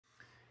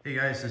Hey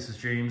guys, this is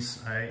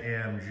James. I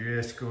am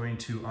just going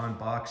to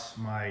unbox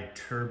my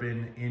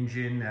turbine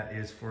engine that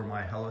is for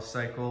my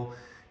Helicycle,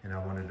 and I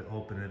wanted to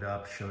open it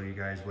up, show you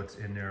guys what's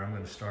in there. I'm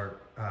going to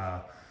start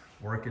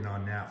working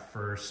on that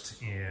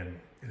first and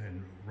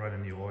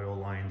running the oil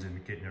lines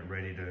and getting it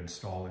ready to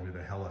install into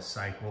the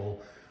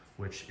Helicycle,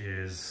 which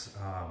is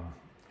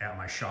at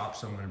my shop.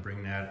 So I'm going to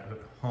bring that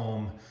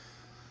home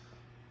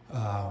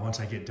once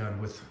I get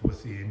done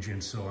with the engine.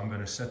 So I'm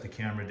going to set the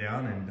camera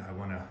down and I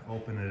want to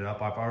open it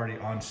up. I've already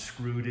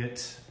unscrewed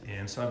it,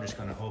 and so I'm just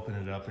going to open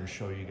it up and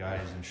show you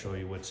guys and show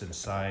you what's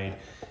inside,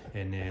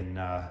 and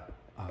then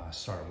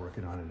start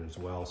working on it as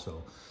well.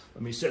 So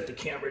let me set the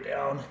camera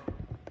down,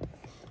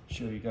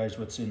 show you guys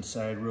what's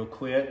inside real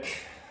quick.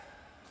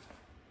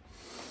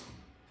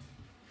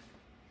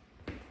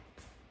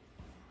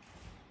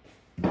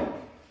 And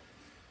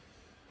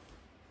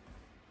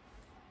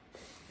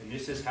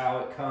this is how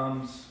it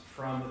comes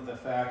from the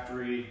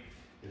factory.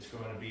 It's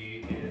going to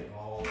be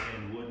all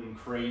in wooden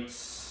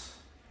crates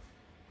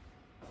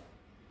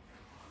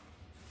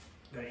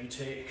that you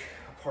take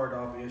apart,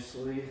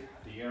 obviously.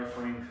 The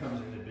airframe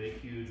comes in a big,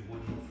 huge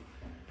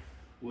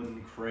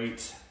wooden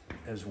crate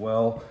as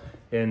well.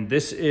 And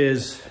this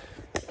is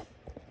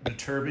the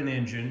turbine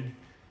engine.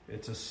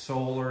 It's a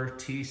Solar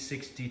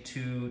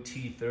T62,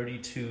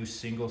 T32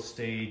 single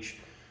stage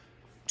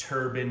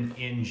turbine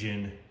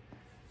engine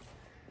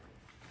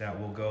that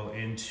will go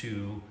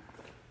into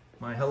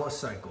my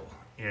Helicycle.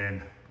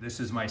 And this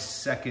is my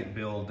second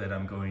build that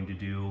I'm going to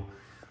do.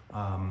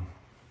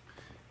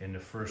 And the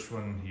first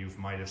one you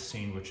might have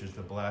seen, which is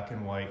the black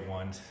and white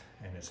one,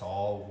 and it's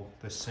all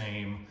the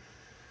same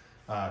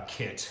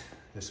kit.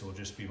 This will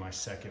just be my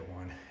second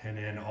one. And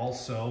then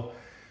also,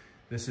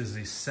 this is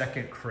the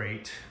second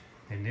crate,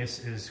 and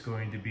this is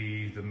going to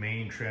be the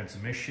main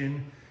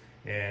transmission,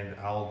 and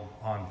I'll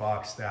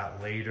unbox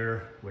that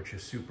later, which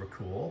is super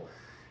cool.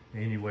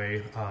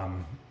 Anyway,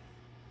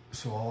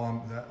 so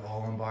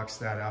I'll unbox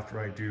that after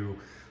I do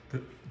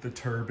the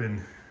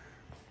turbine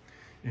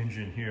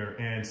engine here.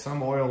 And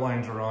some oil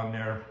lines are on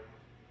there.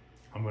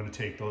 I'm going to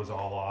take those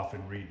all off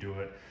and redo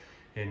it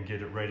and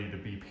get it ready to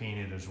be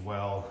painted as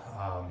well.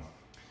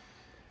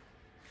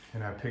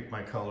 And I picked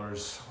my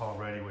colors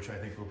already, which I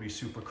think will be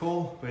super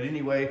cool. But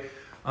anyway,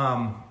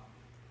 I'm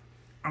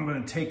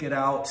going to take it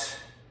out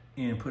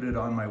and put it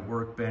on my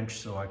workbench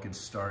so I can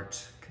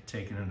start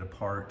taking it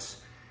apart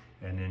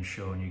and then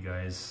showing you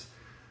guys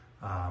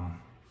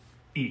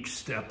each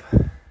step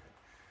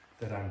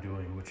that I'm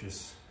doing, which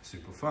is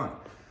super fun.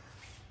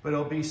 But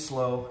it'll be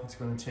slow. It's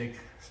going to take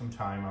some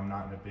time. I'm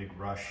not in a big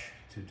rush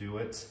to do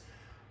it.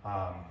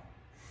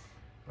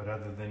 But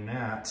other than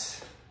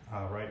that,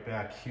 right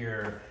back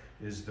here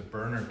is the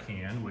burner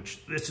can,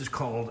 which this is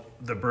called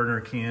the burner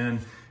can.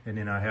 And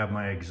then I have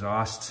my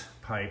exhaust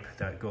pipe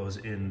that goes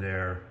in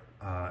there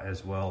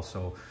as well.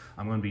 So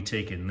I'm going to be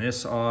taking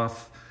this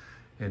off.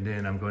 And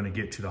then I'm going to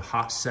get to the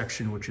hot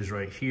section, which is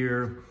right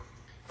here.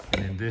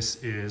 And then this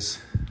is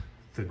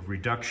the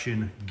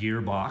reduction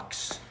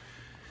gearbox.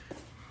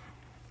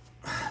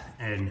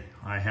 And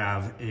I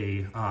have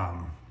a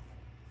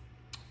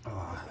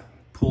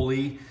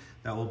pulley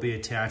that will be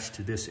attached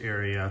to this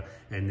area,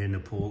 and then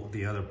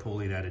the other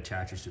pulley that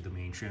attaches to the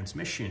main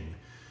transmission.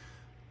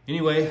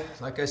 Anyway,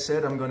 like I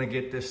said, I'm going to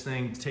get this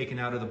thing taken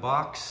out of the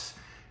box,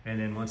 and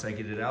then once I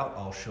get it out,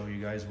 I'll show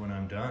you guys when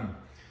I'm done.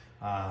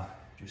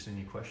 Just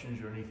any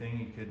questions or anything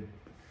you could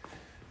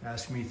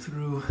ask me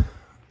through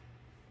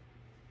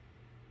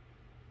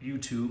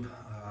YouTube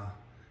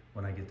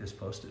when I get this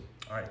posted.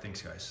 All right,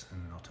 thanks guys, and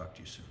I'll talk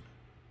to you soon.